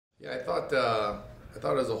Yeah, I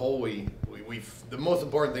thought as a whole the most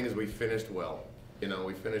important thing is we finished well.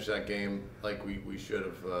 We finished that game like we should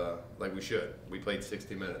have, like we should. We played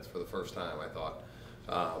 60 minutes for the first time, I thought.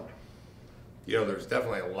 There's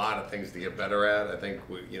definitely a lot of things to get better at. I think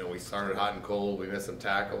we started hot and cold. We missed some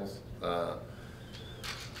tackles.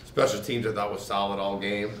 Special teams I thought was solid all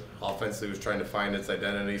game. Offensively was trying to find its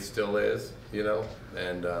identity, still is,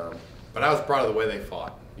 and but I was proud of the way they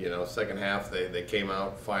fought. Second half they came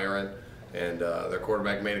out firing, and their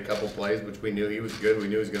quarterback made a couple plays, which we knew he was good. We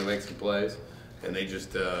knew he was going to make some plays, and they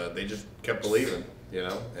just kept believing,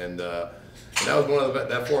 and that was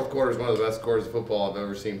that fourth quarter is one of the best quarters of football I've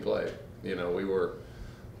ever seen played. We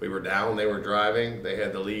were down, they were driving, they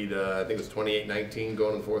had the lead. I think it was 28-19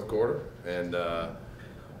 going in the fourth quarter, and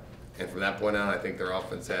from that point on, I think their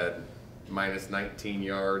offense had minus 19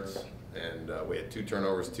 yards. And we had 2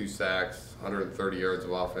 turnovers, 2 sacks, 130 yards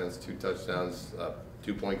of offense, 2 touchdowns,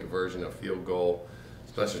 2-point conversion, a field goal.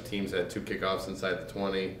 Special teams had 2 kickoffs inside the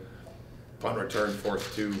 20. Punt return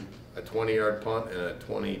forced a 20-yard punt and a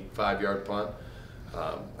 25-yard punt.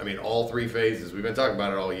 All 3 phases, we've been talking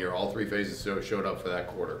about it all year, all 3 phases showed up for that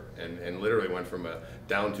quarter. And literally went from a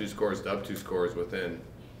down 2 scores to up 2 scores within,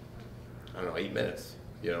 8 minutes.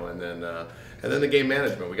 And then the game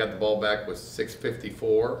management. We got the ball back with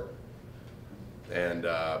 6:54. And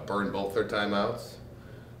burned both their timeouts,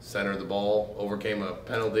 centered the ball, overcame a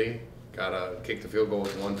penalty, kicked the field goal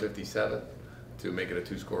with 1:57 to make it a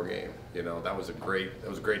 2-score game. That was a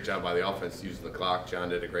great job by the offense using the clock. John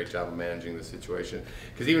did a great job of managing the situation,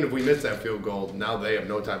 because even if we miss that field goal, now they have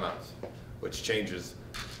no timeouts, which changes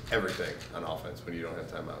everything on offense when you don't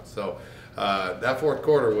have timeouts. So that fourth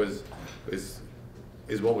quarter is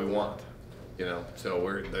what we want. So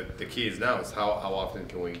the key is now is how often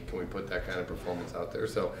can we put that kind of performance out there.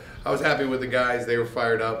 So I was happy with the guys; they were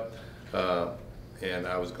fired up, and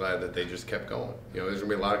I was glad that they just kept going. There's gonna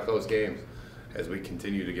be a lot of close games as we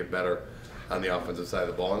continue to get better on the offensive side of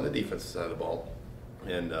the ball and the defensive side of the ball.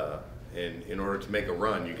 And in order to make a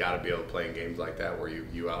run, you got to be able to play in games like that where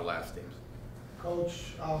you outlast teams.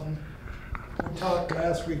 Coach, we talked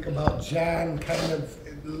last week about John kind of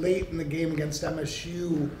late in the game against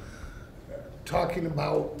MSU. Talking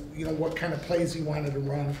about what kind of plays he wanted to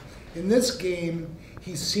run. In this game,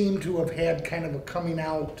 he seemed to have had kind of a coming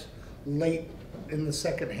out late in the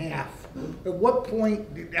second half. At what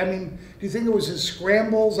point? Do you think it was his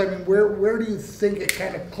scrambles? Where do you think it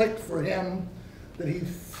kind of clicked for him that he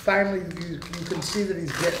finally you can see that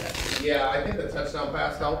he's getting it? Yeah, I think the touchdown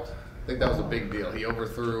pass helped. I think that was a big deal. He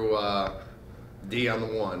overthrew D on the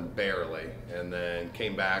 1 barely, and then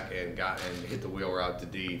came back and hit the wheel route to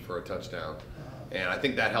D for a touchdown. And I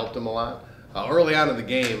think that helped him a lot. Early on in the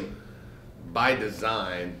game, by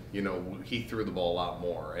design, he threw the ball a lot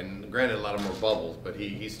more. And granted, a lot of more bubbles, but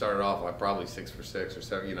he started off like probably 6 for 6 or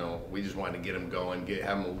 7. We just wanted to get him going,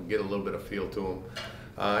 have him get a little bit of feel to him.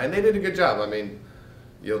 And they did a good job. They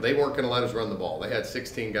weren't going to let us run the ball. They had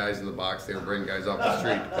 16 guys in the box. They were bringing guys off the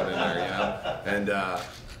street to put in there, and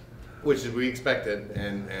which we expected.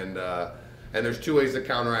 And there's 2 ways to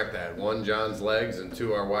counteract that. 1, John's legs, and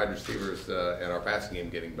 2, our wide receivers and our passing game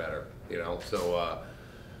getting better.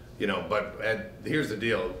 But here's the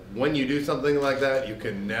deal. When you do something like that, you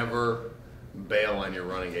can never bail on your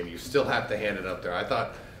running game. You still have to hand it up there. I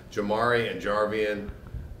thought Jamari and Jarvian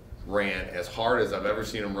ran as hard as I've ever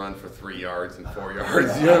seen them run for 3 yards and 4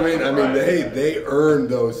 yards. You know what I mean? They earned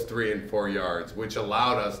those 3 and 4 yards, which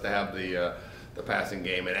allowed us to have the passing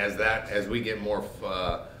game. And as we get more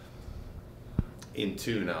in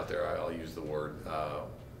tune out there, I'll use the word,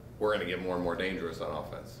 we're going to get more and more dangerous on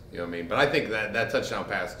offense. But I think that touchdown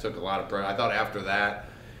pass took a lot of pressure. I thought after that,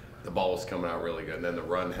 the ball was coming out really good, and then the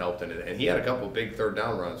run helped, and he had a couple of big 3rd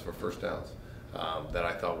down runs for first downs that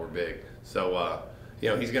I thought were big. So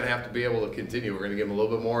he's going to have to be able to continue. We're going to give him a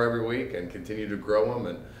little bit more every week and continue to grow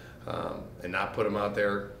him and not put him out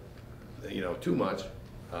there too much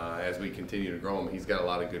as we continue to grow him. He's got a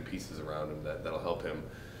lot of good pieces around him that'll help him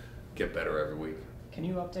get better every week. Can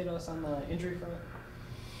you update us on the injury front?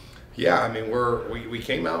 Yeah, we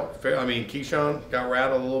came out. Keyshawn got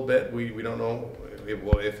rattled a little bit. We don't know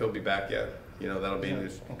if he'll be back yet. That'll be in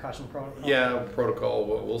his concussion protocol. Yeah, protocol.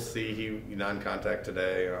 We'll see. He non-contact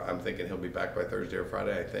today. I'm thinking he'll be back by Thursday or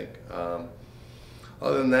Friday. I think.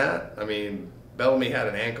 Other than that, Bellamy had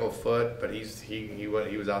an ankle foot, but he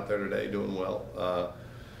was out there today doing well.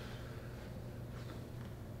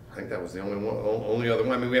 I think that was the only other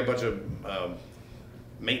one. We had a bunch of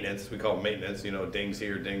maintenance. We call it maintenance, dings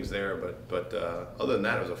here, dings there. But other than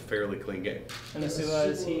that, it was a fairly clean game. And Asua,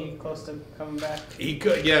 is he close to coming back? He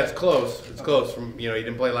could, yeah, it's close. It's close. From he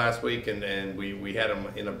didn't play last week, and we had him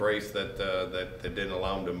in a brace that didn't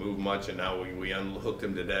allow him to move much, and now we unhooked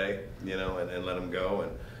him today, and let him go,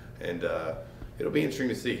 and it'll be interesting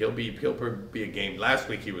to see. He'll be a game. Last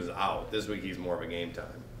week he was out. This week he's more of a game time.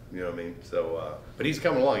 You know what I mean? So, but he's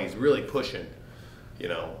coming along. He's really pushing.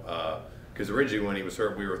 Because originally when he was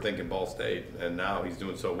hurt, we were thinking Ball State, and now he's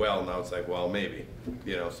doing so well. Now it's like, well, maybe,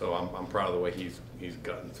 So I'm proud of the way he's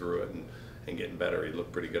gotten through it and getting better. He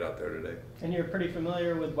looked pretty good out there today. And you're pretty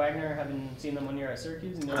familiar with Wagner, having seen them 1 year at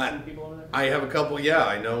Syracuse, and know some people over there. I have a couple. Yeah,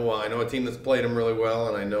 I know a team that's played him really well,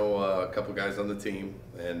 and I know a couple guys on the team,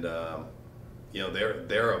 and they're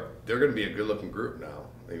going to be a good looking group now.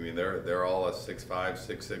 I mean, they're all a 6'5",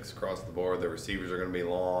 6'6" across the board. Their receivers are going to be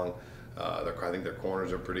long. I think their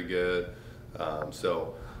corners are pretty good.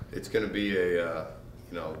 So it's going to be they're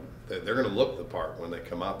going to look the part when they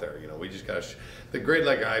come out there. We just got the great,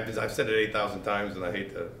 like I've said it 8,000 times, and I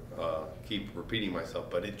hate to keep repeating myself,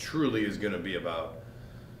 but it truly is going to be about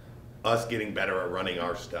us getting better at running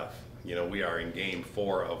our stuff. We are in game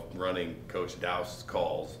 4 of running Coach Dowse's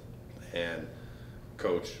calls and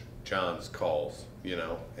Coach John's calls,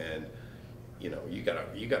 and you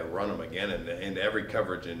gotta run them again into every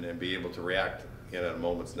coverage and be able to react at a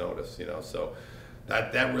moment's notice, so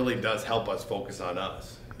that really does help us focus on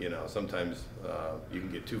us. Sometimes you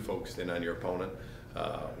can get too focused in on your opponent.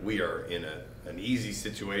 We are in an easy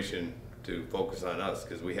situation to focus on us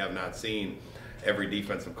because we have not seen every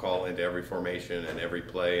defensive call into every formation and every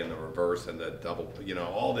play and the reverse and the double,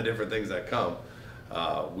 all the different things that come.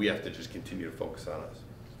 We have to just continue to focus on us.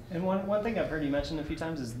 And one thing I've heard you mention a few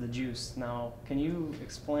times is the juice. Now, can you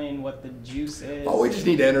explain what the juice is? Oh, we just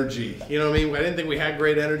need energy. You know what I mean? I didn't think we had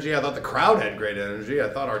great energy. I thought the crowd had great energy. I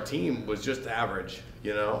thought our team was just average.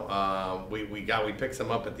 We picked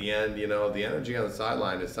some up at the end. The energy on the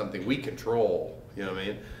sideline is something we control. You know what I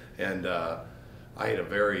mean? And I had a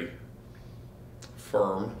very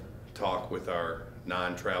firm talk with our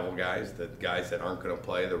non-travel guys, the guys that aren't going to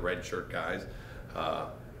play, the red shirt guys,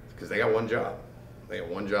 because they got one job. They got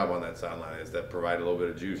one job on that sideline, is that provide a little bit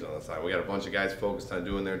of juice on the side. We got a bunch of guys focused on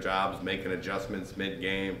doing their jobs, making adjustments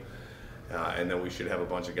mid-game, and then we should have a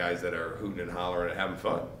bunch of guys that are hooting and hollering and having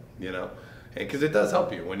fun, and because it does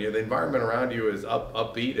help you when the environment around you is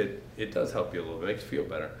upbeat. It does help you a little bit, it makes you feel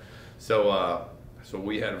better. So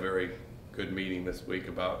we had a very good meeting this week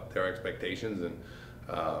about their expectations, and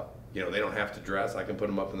they don't have to dress. I can put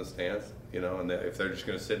them up in the stands, and if they're just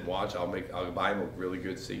going to sit and watch, I'll buy them a really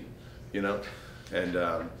good seat, And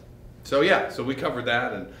so we covered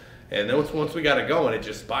that, and then once we got it going, it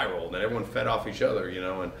just spiraled, and everyone fed off each other,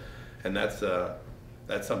 and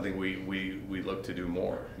that's something we look to do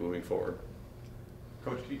more moving forward.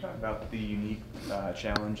 Coach, can you talk about the unique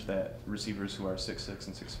challenge that receivers who are 6'6"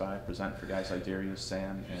 and 6'5" present for guys like Darius,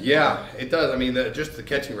 Sam? Yeah, it does. I mean, just the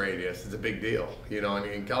catching radius is a big deal.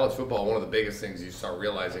 In college football, one of the biggest things you start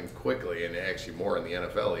realizing quickly, and actually more in the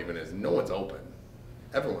NFL even, is no one's open.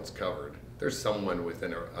 Everyone's covered. There's someone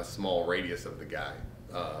within a small radius of the guy.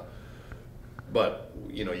 But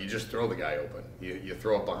you just throw the guy open. You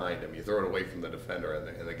throw it behind him. You throw it away from the defender,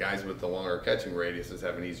 and the guys with the longer catching radiuses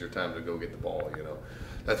have an easier time to go get the ball.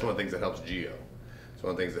 That's one of the things that helps Gio. It's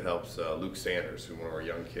one of the things that helps Luke Sanders, who's one of our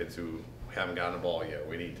young kids who haven't gotten the ball yet.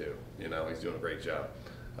 We need to. He's doing a great job.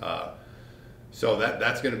 So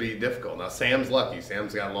that's going to be difficult. Now Sam's lucky.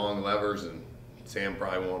 Sam's got long levers, and Sam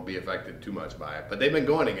probably won't be affected too much by it. But they've been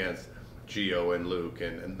going against Gio and Luke,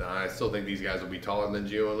 and I still think these guys will be taller than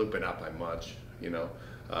Gio and Luke, but not by much,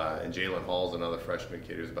 and Jalen Hall's another freshman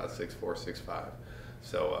kid who's about 6'4", 6'5".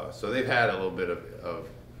 So they've had a little bit of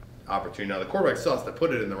opportunity. Now the quarterback still has to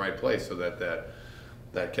put it in the right place so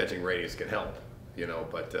that catching radius can help,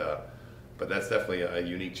 but that's definitely a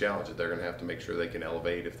unique challenge that they're going to have to make sure they can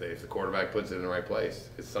elevate if the quarterback puts it in the right place.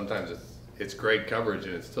 Sometimes it's great coverage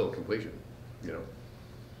and it's still a completion,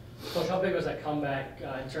 Coach, how big was that comeback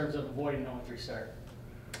in terms of avoiding 0-3 start?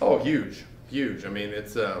 Oh, huge. I mean,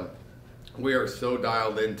 it's we are so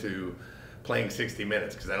dialed into playing 60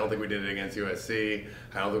 minutes because I don't think we did it against USC.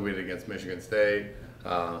 I don't think we did it against Michigan State.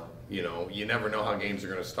 You never know how games are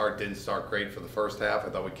going to start. Didn't start great for the first half. I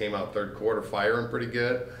thought we came out third quarter firing pretty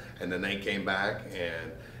good, and then they came back,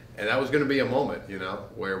 and that was going to be a moment,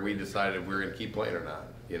 where we decided if we were going to keep playing or not,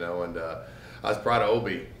 and I was proud of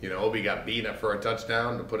Obi. Obi got beat up for a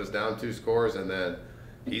touchdown to put us down 2 scores, and then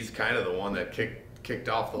he's kind of the one that kicked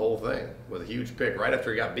off the whole thing with a huge pick right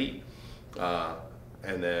after he got beat.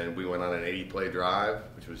 And then we went on an 80-play drive,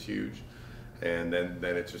 which was huge. and then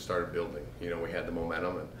it just started building. You know, we had the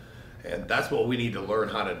momentum, and that's what we need to learn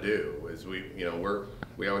how to do. Is we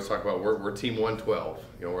always talk about we're team 112.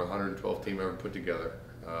 You know, we're 112th team ever put together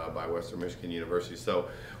by Western Michigan University. So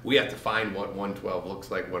we have to find what 112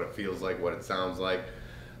 looks like, what it feels like, what it sounds like,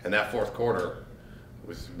 and that fourth quarter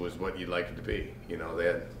was what you'd like it to be. You know, they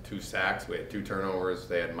had 2 sacks, we had 2 turnovers,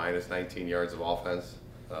 they had minus 19 yards of offense,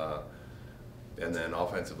 and then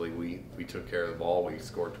offensively we took care of the ball. We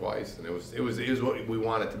scored twice, and it was what we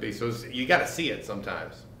want it to be. So you got to see it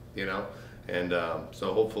sometimes, you know, and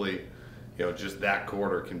so hopefully, you know, just that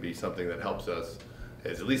quarter can be something that helps us.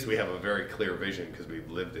 As at least we have a very clear vision because we've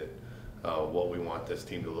lived it, what we want this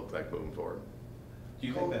team to look like moving forward. Do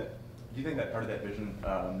you think that part of that vision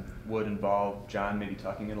would involve John maybe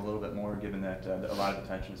tucking in a little bit more, given that a lot of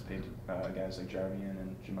attention is paid to guys like Jarvian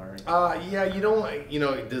and Jamari? Yeah, you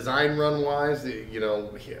know, design run wise, you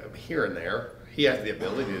know, here and there, he has the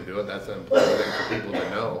ability to do it. That's an important thing for people to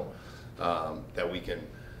know, that we can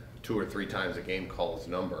 2 or 3 times a game call his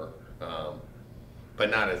number, but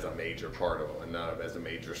not as a major part of it, and not as a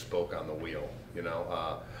major spoke on the wheel, you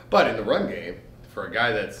know. But in the run game, for a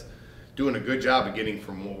guy that's doing a good job of getting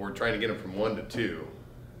from, we're trying to get him from 1 to 2,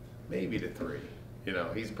 maybe to 3. You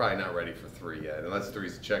know, he's probably not ready for 3 yet, unless 3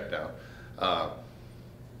 is a check down.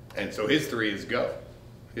 And so his 3 is go.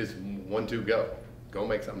 His 1, 2, go. Go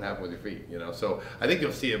make something happen with your feet, you know. So I think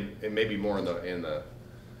you'll see him maybe more in the,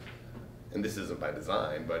 and this isn't by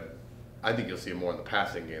design, but I think you'll see him more in the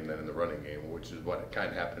passing game than in the running game, which is what kind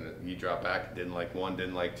of happened. He dropped back, didn't like 1,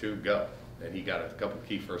 didn't like 2, go. And he got a couple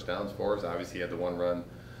key first downs for us. Obviously, he had the 1 run,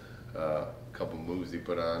 a couple moves he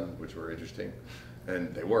put on, which were interesting,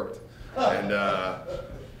 and they worked. And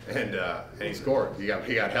he scored. He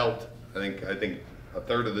got helped. I think a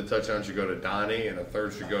third of the touchdown should go to Donnie, and a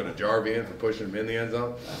third should go to Jarvian for pushing him in the end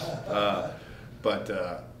zone.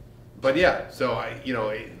 But yeah, so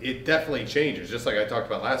it definitely changes. Just like I talked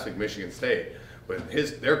about last week, Michigan State,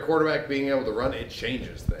 with their quarterback being able to run, it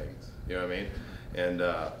changes things. You know what I mean? And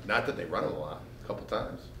not that they run him a lot, a couple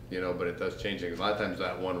times, you know, but it does change things. A lot of times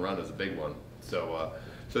that 1 run is a big one. So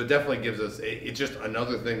it definitely gives us. It's just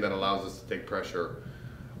another thing that allows us to take pressure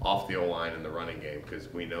off the O-line in the running game,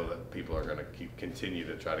 because we know that people are going to continue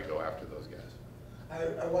to try to go after those guys.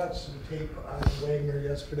 I watched some tape on Wagner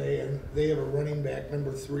yesterday, and they have a running back,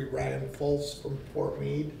 number 3, Ryan Fultz from Fort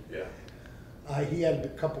Meade. Yeah. He had a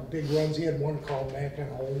couple big runs. He had 1 called back on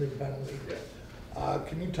a holding penalty. Yeah.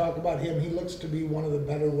 Can you talk about him? He looks to be one of the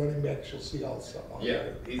better running backs you'll see all summer. Yeah,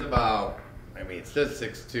 he's about, I mean, it says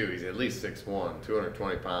 6'2", he's at least 6'1",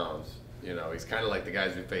 220 pounds. You know, he's kind of like the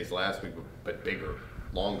guys we faced last week, but bigger,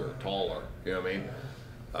 longer, taller, you know what I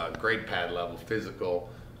mean? Great pad level, physical,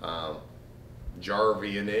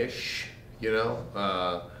 Jarvian-ish, you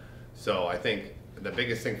know? So I think the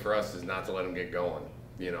biggest thing for us is not to let him get going.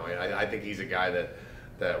 You know, I think he's a guy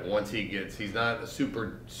that once he gets, he's not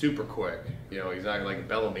super quick. You know, he's not like a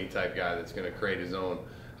Bellamy type guy that's going to create his own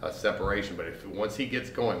separation. But once he gets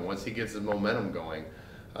going, once he gets his momentum going,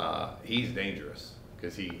 he's dangerous,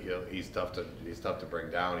 because he's tough to bring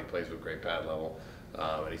down. He plays with great pad level,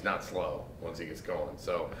 and he's not slow once he gets going.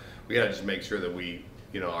 So we got to just make sure that we,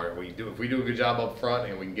 you know, if we do a good job up front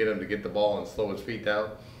and we can get him to get the ball and slow his feet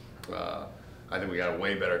down, I think we got a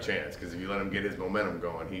way better chance. Because if you let him get his momentum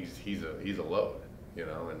going, he's a load. You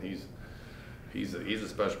know, and he's a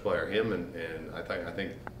special player. Him and I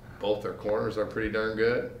think both their corners are pretty darn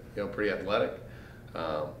good. You know, pretty athletic.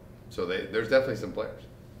 So there's definitely some players.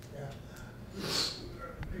 Yeah.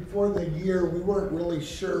 Before the year, we weren't really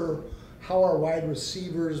sure how our wide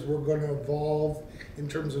receivers were going to evolve in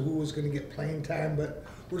terms of who was going to get playing time, but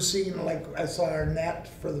we're seeing, like, I saw Arnett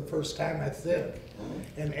for the first time, I think,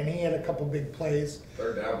 and he had a couple big plays.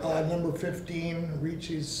 Third down. Number 15,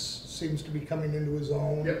 Ricci's seems to be coming into his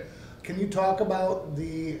own. Yep. Can you talk about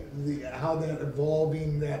the how that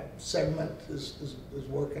evolving, that segment is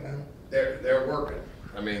working out? They're working.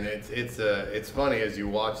 I mean, it's funny as you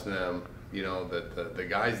watch them. You know, that the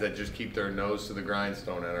guys that just keep their nose to the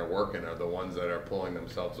grindstone and are working are the ones that are pulling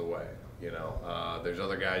themselves away. You know, there's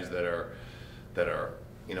other guys that are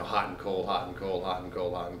you know, hot and cold,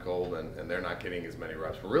 and they're not getting as many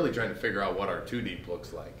reps. We're really trying to figure out what our 2 deep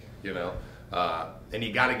looks like, you know. And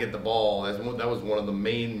you got to get the ball. That was one of the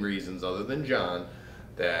main reasons, other than John,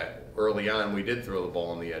 that early on we did throw the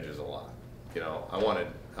ball on the edges a lot. You know, I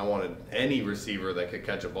wanted any receiver that could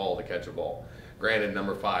catch a ball to catch a ball. Granted,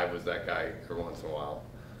 number 5 was that guy every once in a while.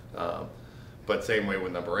 But same way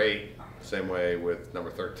with number 8, same way with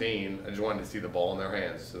number 13. I just wanted to see the ball in their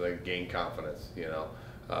hands so they gain confidence, you know.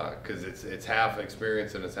 Because it's half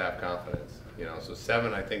experience and it's half confidence, you know. So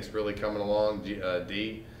 7, I think, is really coming along,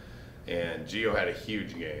 D, And Gio had a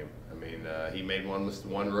huge game. I mean, he made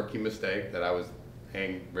one rookie mistake that I was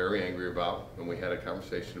very angry about, and we had a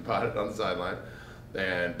conversation about it on the sideline.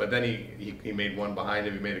 But then he made one behind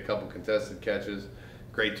him. He made a couple contested catches,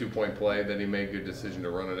 great 2-point play. Then he made a good decision to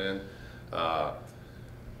run it in.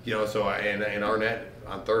 And Arnett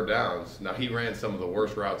on third downs. Now he ran some of the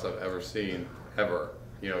worst routes I've ever seen ever.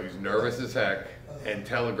 He's nervous as heck and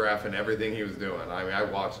telegraphing everything he was doing. I mean, I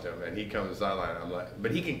watched him, and he comes to the sideline. I'm like,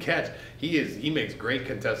 but he can catch. He makes great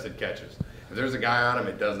contested catches. If there's a guy on him,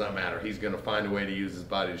 it does not matter. He's going to find a way to use his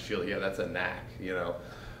body to shield. Yeah, that's a knack,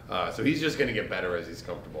 So he's just going to get better as he's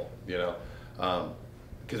comfortable,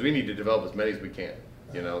 because we need to develop as many as we can,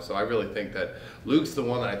 So I really think that Luke's the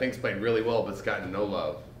one that I think's played really well, but's gotten no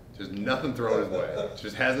love. Just nothing thrown his way. It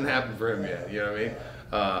just hasn't happened for him yet. You know what I mean?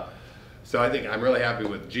 So I think I'm really happy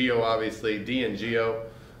with Gio, obviously. D and Gio.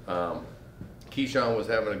 Keyshawn was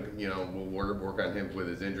having we'll work on him with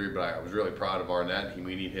his injury, but I was really proud of Arnett.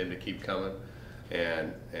 We need him to keep coming.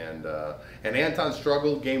 And Anton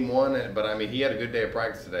struggled game one, but I mean he had a good day of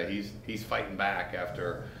practice today. He's fighting back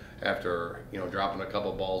after dropping a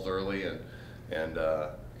couple balls early and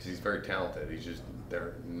because he's very talented.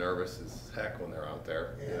 They're nervous as heck when they're out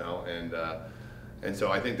there, and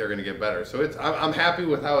so I think they're going to get better. So I'm happy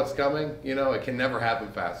with how it's coming. It can never happen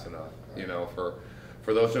fast enough.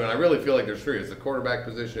 For those two, and I really feel like there's three. It's the quarterback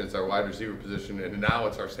position, it's our wide receiver position, and now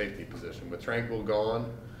it's our safety position. With Tranquil gone,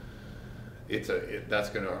 it's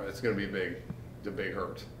gonna be a big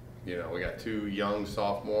hurt. We got two young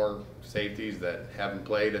sophomore safeties that haven't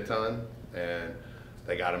played a ton, and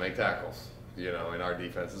they got to make tackles. In our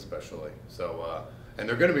defense especially. So, and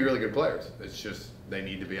they're going to be really good players. It's just they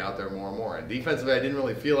need to be out there more and more. And defensively, I didn't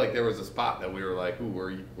really feel like there was a spot that we were like,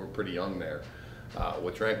 ooh, we're pretty young there.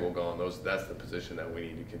 With Tranquil gone, that's the position that we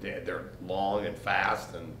need to continue. They're long and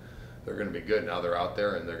fast, and they're going to be good. Now they're out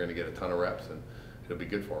there, and they're going to get a ton of reps, and it'll be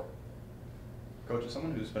good for them. Coach, as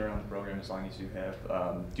someone who's been around the program as long as you have,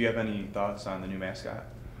 do you have any thoughts on the new mascot?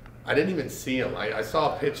 I didn't even see him. I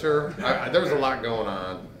saw a picture. There was a lot going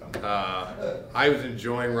on. I was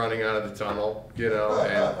enjoying running out of the tunnel,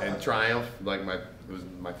 and Triumph, it was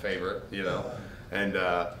my favorite,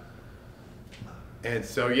 and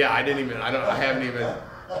so yeah, I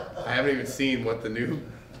haven't even seen what the new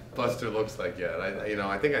Buster looks like yet.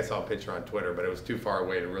 I think I saw a picture on Twitter, but it was too far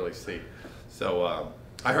away to really see. So all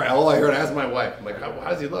I heard, I asked my wife, I'm like, how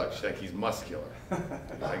does he look? She's like, he's muscular.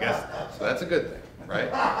 I guess so. That's a good thing,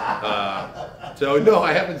 right? So no,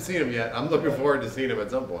 I haven't seen him yet. I'm looking forward to seeing him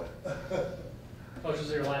at some point. Coach, this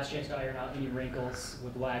is your last chance to iron out any wrinkles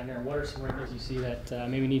with Wagner. What are some wrinkles you see that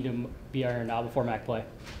maybe need to be ironed out before MAC play?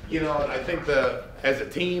 I think as a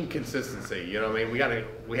team, consistency. We had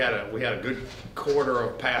a good quarter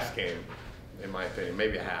of pass game, in my opinion,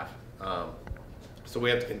 maybe a half. So we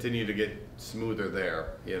have to continue to get smoother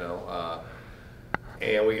there,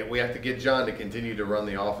 and we have to get John to continue to run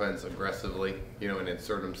the offense aggressively, and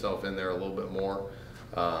insert himself in there a little bit more.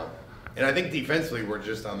 And I think defensively, we're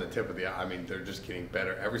just on the tip of they're just getting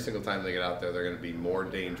better. Every single time they get out there, they're going to be more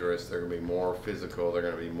dangerous. They're going to be more physical. They're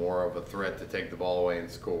going to be more of a threat to take the ball away and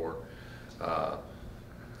score. And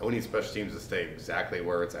we need special teams to stay exactly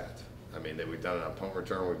where it's at. We've done it on punt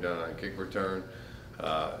return. We've done it on kick return.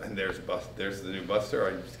 And there's the new Buster.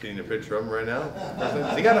 I'm just getting a picture of him right now.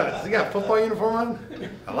 Does he got a football uniform on?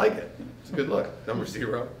 I like it. It's a good look. Number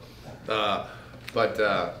 0. For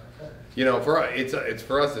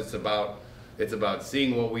us, it's about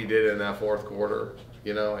seeing what we did in that fourth quarter,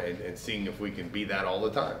 and seeing if we can be that all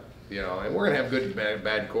the time, And we're gonna have good and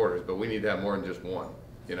bad quarters, but we need to have more than just one.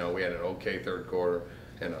 We had an okay third quarter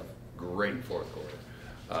and a great fourth quarter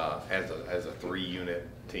as a 3-unit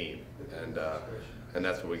team, and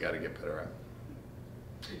that's what we got to get better at.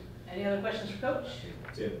 Any other questions for Coach?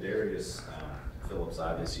 Tim, Darius Phillips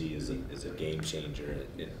obviously is a game changer.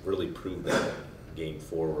 It really proved that in Game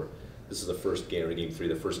 4. This is the first game, or Game 3,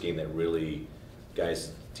 the first game that really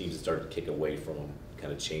teams that started to kick away from them,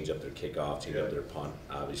 kind of change up their kickoff, change up their punt,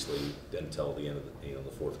 obviously, until the end of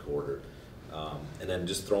the fourth quarter. And then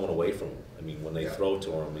just throwing away from them. When they throw to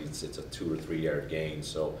them, it's a 2 or 3 yard gain.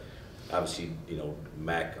 So obviously,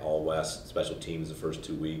 MAC all West special teams the first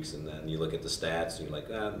 2 weeks, and then you look at the stats and you're like,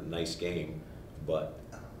 nice game, but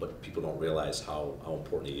people don't realize how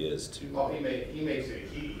important he is to. Well, he makes it.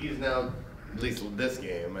 He's now, at least this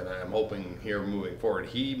game, and I'm hoping here moving forward,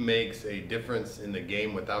 he makes a difference in the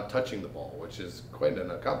game without touching the ball, which is quite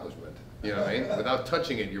an accomplishment. You know what I mean? Without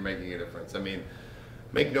touching it, you're making a difference.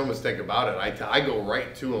 Make no mistake about it. I go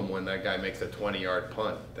right to him when that guy makes a 20-yard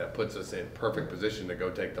punt that puts us in perfect position to go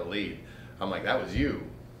take the lead. I'm like, that was you.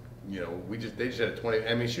 they just had a 20.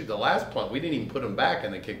 I mean, shoot, the last punt we didn't even put him back,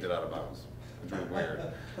 and they kicked it out of bounds, which was weird.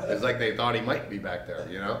 It's like they thought he might be back there,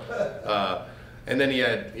 And then he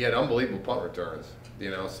had unbelievable punt returns,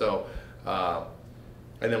 So,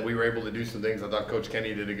 and then we were able to do some things. I thought Coach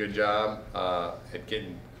Kenny did a good job at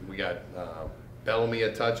getting. We got Bellamy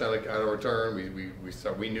a touch on a return.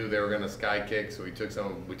 We knew they were going to sky kick, so we took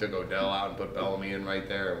Odell out and put Bellamy in right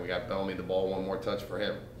there, and we got Bellamy the ball, one more touch for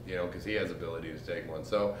him, because he has ability to take one.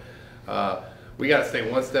 So we got to stay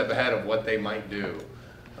one step ahead of what they might do.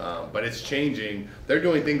 But it's changing. They're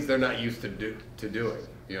doing things they're not used to doing.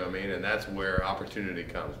 You know what I mean? And that's where opportunity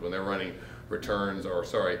comes when they're running returns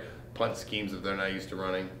punt schemes that they're not used to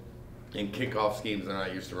running, and kickoff schemes they're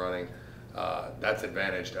not used to running. That's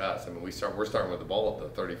advantage to us. I mean, we're starting with the ball at the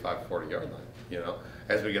 35, 40-yard line.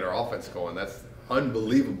 As we get our offense going, that's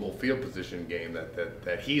unbelievable field position game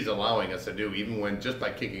that he's allowing us to do, even when just by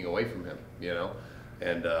kicking away from him.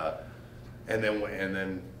 And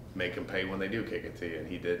then make them pay when they do kick it to you, and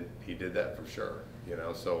he did that for sure.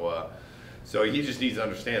 So he just needs to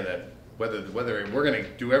understand that whether we're going to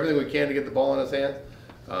do everything we can to get the ball in his hands,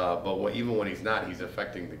 but even when he's not, he's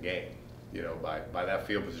affecting the game. By that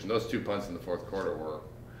field position. Those 2 punts in the fourth quarter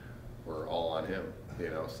were all on him.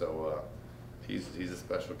 So he's a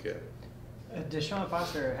special kid. Deshaun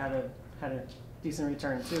Foster had a decent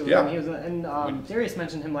return too. Yeah. Darius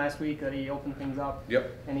mentioned him last week that he opened things up.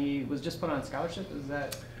 Yep. And he was just put on scholarship. Is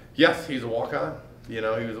that? Yes, he's a walk-on. He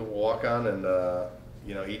was a walk-on, and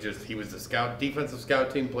he was the defensive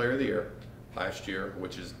scout team player of the year last year,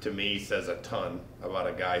 which is, to me, says a ton about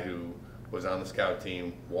a guy who was on the scout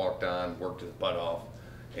team, walked on, worked his butt off,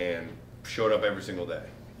 and showed up every single day.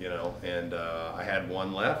 And I had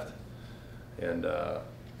one left, and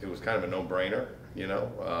it was kind of a no-brainer.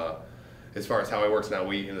 As far as how he works now,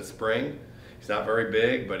 in the spring, he's not very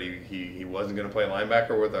big, but he wasn't going to play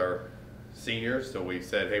linebacker with our seniors, so we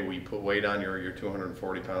said, hey, we put weight on, you're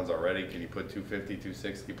 240 pounds already, can you put 250,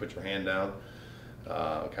 260, put your hand down,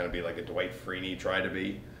 kind of be like a Dwight Freeney tried to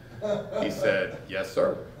be. He said, yes,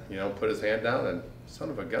 sir. Put his hand down, and son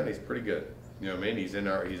of a gun, he's pretty good. You know what I mean? He's in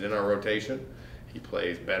our rotation. He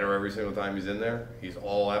plays better every single time he's in there. He's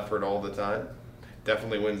all effort all the time.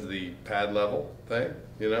 Definitely wins the pad level thing,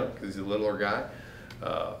 because he's a littler guy.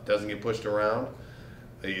 Doesn't get pushed around.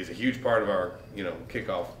 He's a huge part of our,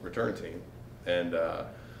 kickoff return team. And we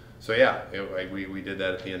did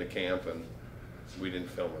that at the end of camp, and we didn't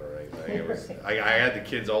film it or anything. It was I had the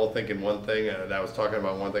kids all thinking one thing, and I was talking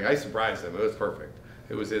about one thing. I surprised them. It was perfect.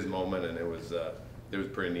 It was his moment, and it was a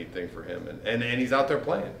pretty neat thing for him. And he's out there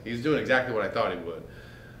playing. He's doing exactly what I thought he would,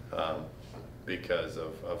 because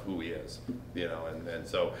of who he is, And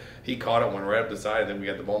so he caught it, went right up the side, and then we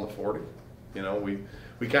got the ball in the 40.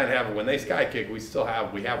 We kind of have, when they sky kick, we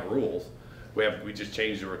have rules. We just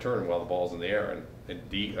changed the return while the ball's in the air, and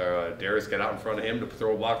Darius got out in front of him to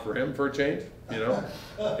throw a block for him for a change, and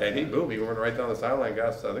he went right down the sideline, got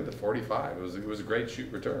us, I think, the 45. It was a great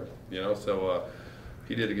shoot return, So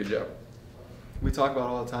he did a good job. We talk about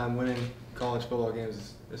all the time, winning college football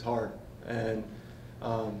games is hard, and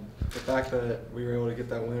the fact that we were able to get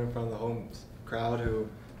that win in front of the home crowd who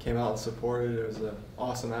came out and supported, it was an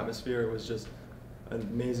awesome atmosphere. It was just an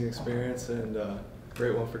amazing experience, and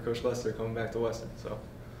great one for Coach Lester coming back to Weston. So.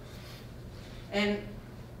 And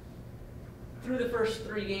through the first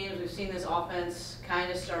 3 games, we've seen this offense kind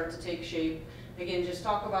of start to take shape. Again, just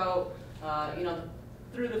talk about,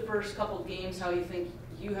 through the first couple of games, how you think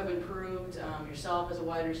you have improved yourself as a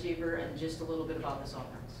wide receiver, and just a little bit about this offense.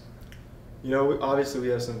 Obviously we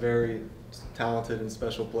have some very talented and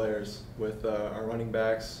special players with our running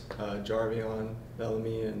backs, Jarvion,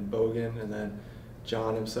 Bellamy, and Bogan, and then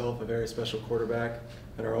John himself, a very special quarterback,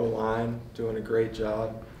 and our O-line doing a great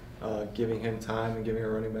job giving him time and giving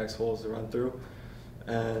our running backs holes to run through.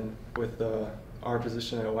 And with our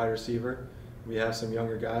position at wide receiver, we have some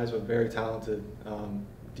younger guys with very talented.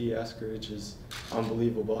 D. Eskridge is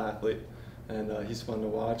unbelievable athlete, and he's fun to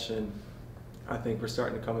watch, and I think we're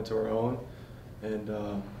starting to come into our own, and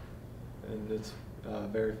it's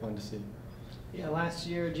very fun to see. Yeah, last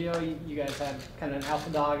year, Gio, you guys had kind of an alpha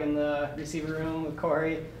dog in the receiver room with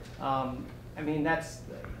Corey.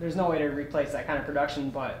 There's no way to replace that kind of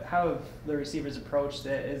production, but how have the receivers approached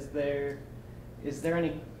it? Is there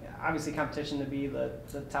any, obviously, competition to be the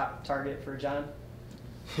top target for John?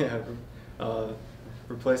 Yeah,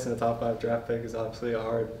 replacing the top 5 draft pick is obviously a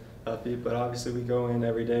hard feat, but obviously we go in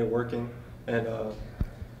every day working and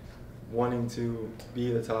wanting to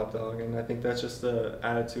be the top dog, and I think that's just the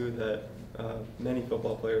attitude that many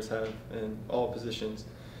football players have in all positions.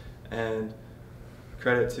 And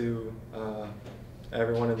credit to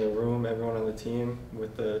everyone in the room, everyone on the team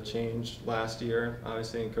with the change last year,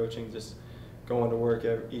 obviously in coaching, just going to work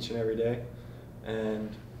each and every day.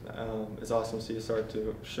 And it's awesome to see it start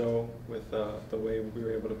to show with the way we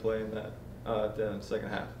were able to play in that the second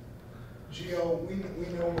half. Gio, we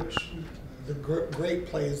know the great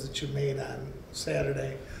plays that you made on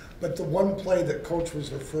Saturday, but the one play that Coach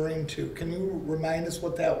was referring to, can you remind us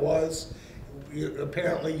what that was?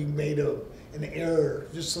 Apparently you made an error,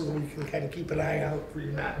 just so that we can kind of keep an eye out for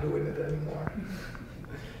you not doing it anymore.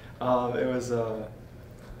 It was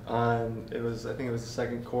I think it was the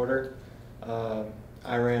second quarter.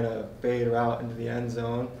 I ran a fade route into the end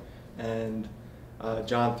zone, and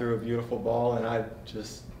John threw a beautiful ball, and I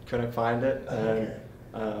just couldn't find it. Okay.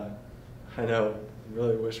 And I know,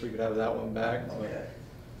 really wish we could have that one back. But Okay.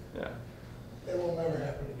 yeah. It will never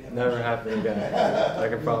happen again. Never happen again. I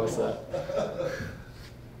can promise that.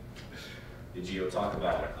 Did you talk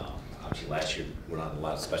about, obviously last year we're on a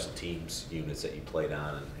lot of special teams units that you played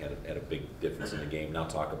on and had a big difference in the game. Now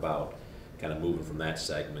talk about kind of moving from that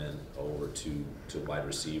segment over to wide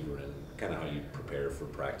receiver and kind of how you prepare for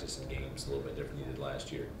practice and games a little bit different than you did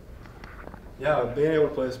last year. Yeah, being able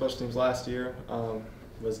to play special teams last year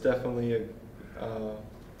was definitely a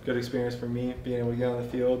good experience for me, being able to get on the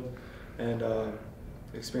field and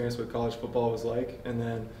experience what college football was like. And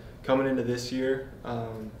then coming into this year,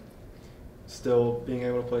 still being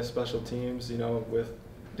able to play special teams, you know, with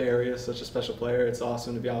Darius, such a special player, it's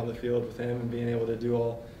awesome to be out on the field with him and being able to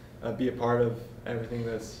do be a part of everything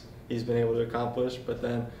he's been able to accomplish. But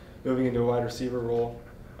then moving into a wide receiver role,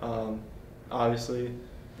 obviously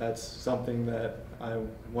that's something that I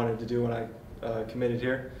wanted to do when I committed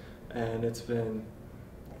here, and it's been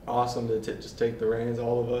awesome to just take the reins,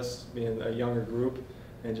 all of us being a younger group,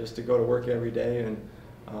 and just to go to work every day and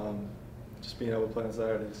just being able to play on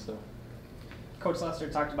Saturdays. So. Coach Lester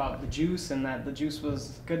talked about the juice and that the juice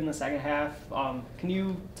was good in the second half. Can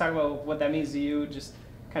you talk about what that means to you, just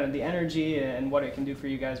kind of the energy and what it can do for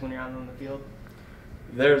you guys when you're out on the field?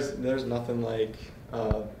 There's nothing like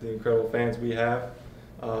the incredible fans we have,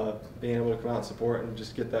 being able to come out and support and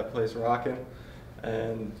just get that place rocking,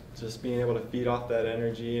 and just being able to feed off that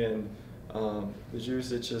energy and the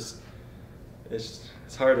juice. It's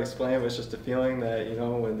hard to explain, but it's just a feeling that, you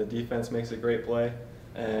know, when the defense makes a great play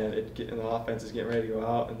and the offense is getting ready to go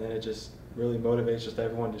out, and then it just really motivates just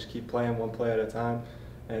everyone to just keep playing one play at a time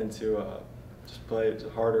and to just play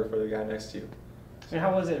harder for the guy next to you. And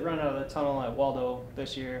how was it run out of the tunnel at Waldo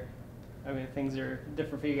this year? I mean, things are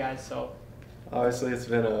different for you guys, so. Obviously, it's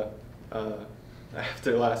been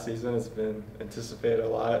after last season, it's been anticipated a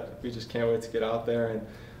lot. We just can't wait to get out there,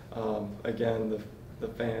 and again, the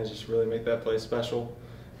fans just really make that place special,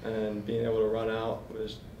 and being able to run out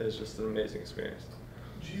is just an amazing experience.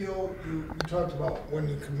 Gio, you talked about when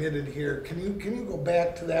you committed here. Can you go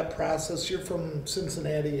back to that process? You're from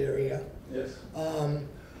Cincinnati area. Yes. And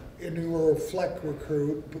you were a FLEC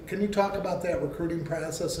recruit. But can you talk about that recruiting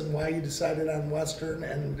process and why you decided on Western,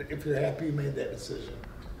 and if you're happy you made that decision?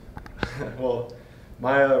 Well,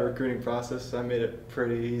 my recruiting process, I made it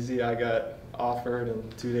pretty easy. I got offered,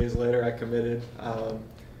 and 2 days later I committed.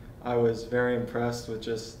 I was very impressed with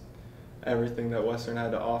just everything that Western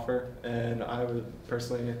had to offer, and I would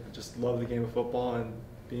personally just love the game of football, and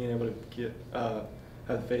being able to have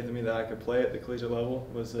the faith in me that I could play at the collegiate level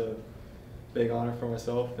was a big honor for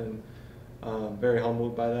myself, and very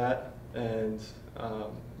humbled by that. And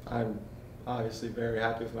I'm obviously very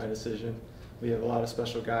happy with my decision. We have a lot of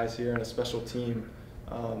special guys here and a special team,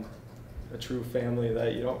 a true family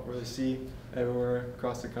that you don't really see everywhere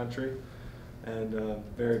across the country, and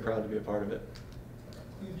very proud to be a part of it.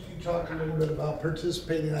 You talked a little bit about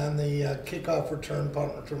participating on the kickoff return,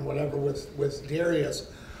 punt return, whatever, with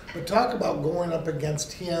Darius. But talk about going up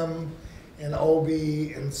against him and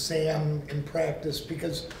Obi and Sam in practice,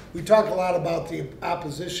 because we talk a lot about the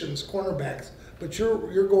opposition's cornerbacks, but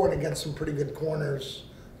you're going against some pretty good corners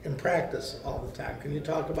in practice all the time. Can you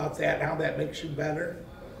talk about that and how that makes you better?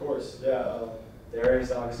 Of course, yeah.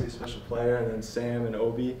 Darius, obviously a special player, and then Sam and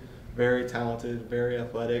Obi, very talented, very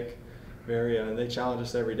athletic, they challenge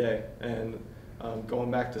us every day. And going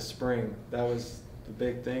back to spring, that was the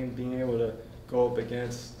big thing, being able to go up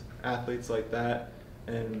against athletes like that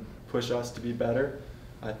and push us to be better,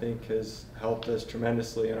 I think has helped us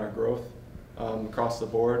tremendously in our growth across the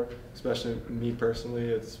board. Especially me personally,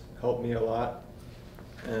 it's helped me a lot,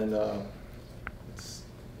 and it's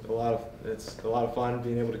a lot of fun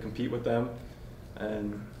being able to compete with them,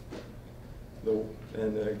 and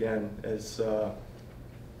again, it's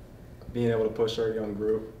being able to push our young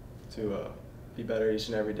group to be better each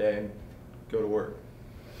and every day and go to work.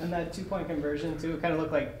 And that 2-point conversion too, it kind of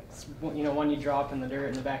looked like, you know, one you drop in the dirt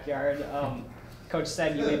in the backyard. Coach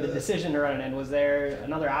said you made the decision to run it in. Was there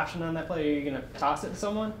another option on that play? Are you going to toss it to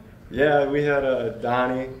someone? Yeah, we had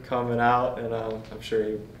Donnie coming out, and I'm sure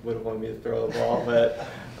he would have wanted me to throw the ball, but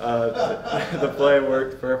the play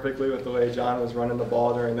worked perfectly with the way John was running the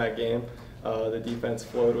ball during that game. The defense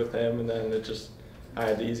flowed with him, and then I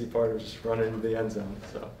had the easy part of just running into the end zone.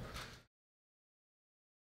 So.